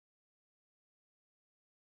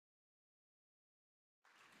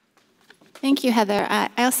Thank you, Heather. I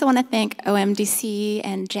also want to thank OMDC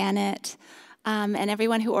and Janet and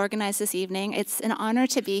everyone who organized this evening. It's an honor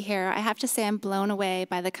to be here. I have to say I'm blown away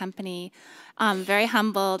by the company, very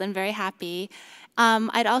humbled and very happy.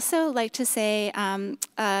 I'd also like to say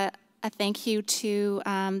a thank you to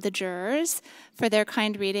the jurors for their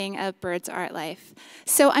kind reading of Bird's Art Life.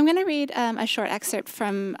 So I'm going to read a short excerpt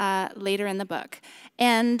from later in the book.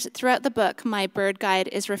 And throughout the book, my bird guide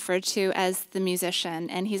is referred to as the musician,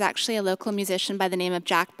 and he's actually a local musician by the name of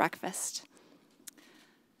Jack Breakfast.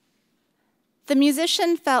 The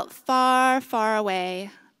musician felt far, far away,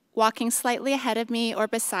 walking slightly ahead of me or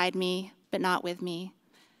beside me, but not with me.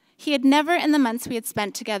 He had never in the months we had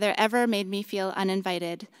spent together ever made me feel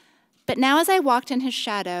uninvited. But now as I walked in his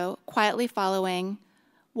shadow, quietly following,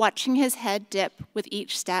 watching his head dip with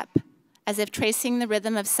each step, as if tracing the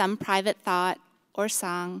rhythm of some private thought or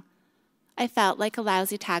song, I felt like a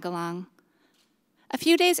lousy tag-along. A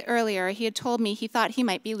few days earlier, he had told me he thought he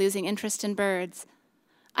might be losing interest in birds.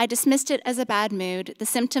 I dismissed it as a bad mood, the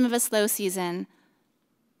symptom of a slow season,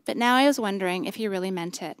 but now I was wondering if he really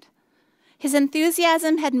meant it. His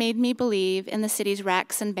enthusiasm had made me believe in the city's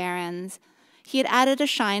wrecks and barrens. He had added a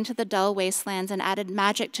shine to the dull wastelands and added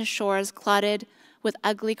magic to shores clotted with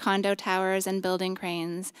ugly condo towers and building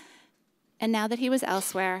cranes. And now that he was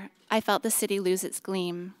elsewhere, I felt the city lose its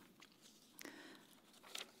gleam.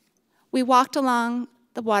 We walked along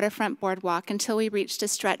the waterfront boardwalk until we reached a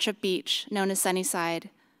stretch of beach known as Sunnyside.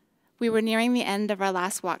 We were nearing the end of our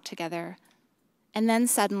last walk together. And then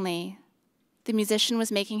suddenly, the musician was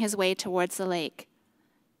making his way towards the lake.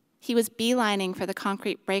 He was beelining for the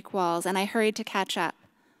concrete break walls, and I hurried to catch up.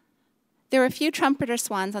 There were a few trumpeter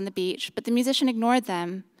swans on the beach, but the musician ignored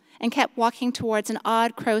them and kept walking towards an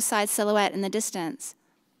odd crow-sized silhouette in the distance.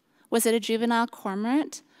 Was it a juvenile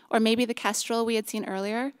cormorant, or maybe the kestrel we had seen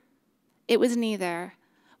earlier? It was neither.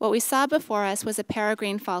 What we saw before us was a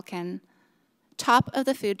peregrine falcon, top of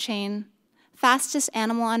the food chain, fastest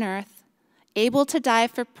animal on Earth, able to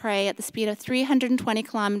dive for prey at the speed of 320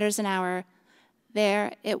 kilometers an hour.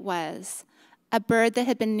 There it was, a bird that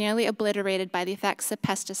had been nearly obliterated by the effects of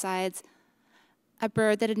pesticides, a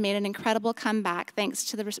bird that had made an incredible comeback thanks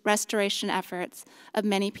to the restoration efforts of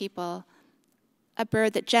many people, a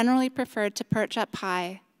bird that generally preferred to perch up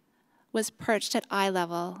high, was perched at eye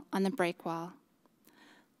level on the breakwall.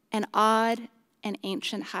 An odd and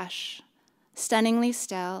ancient hush, stunningly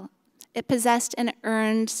still, it possessed an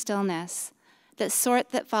earned stillness, that sort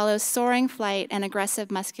that follows soaring flight and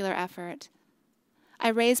aggressive muscular effort. I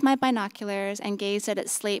raised my binoculars and gazed at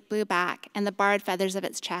its slate blue back and the barred feathers of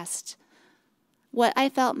its chest. What I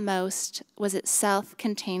felt most was its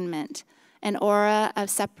self-containment, an aura of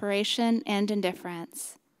separation and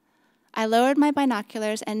indifference. I lowered my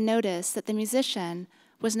binoculars and noticed that the musician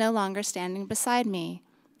was no longer standing beside me.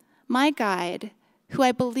 My guide, who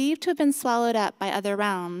I believed to have been swallowed up by other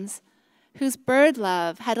realms, whose bird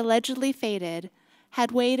love had allegedly faded,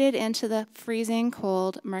 had waded into the freezing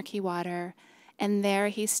cold, murky water, and there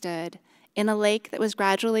he stood, in a lake that was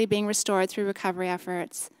gradually being restored through recovery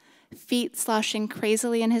efforts, feet sloshing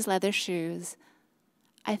crazily in his leather shoes.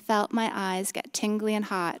 I felt my eyes get tingly and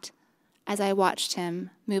hot as I watched him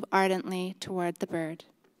move ardently toward the bird.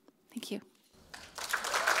 Thank you.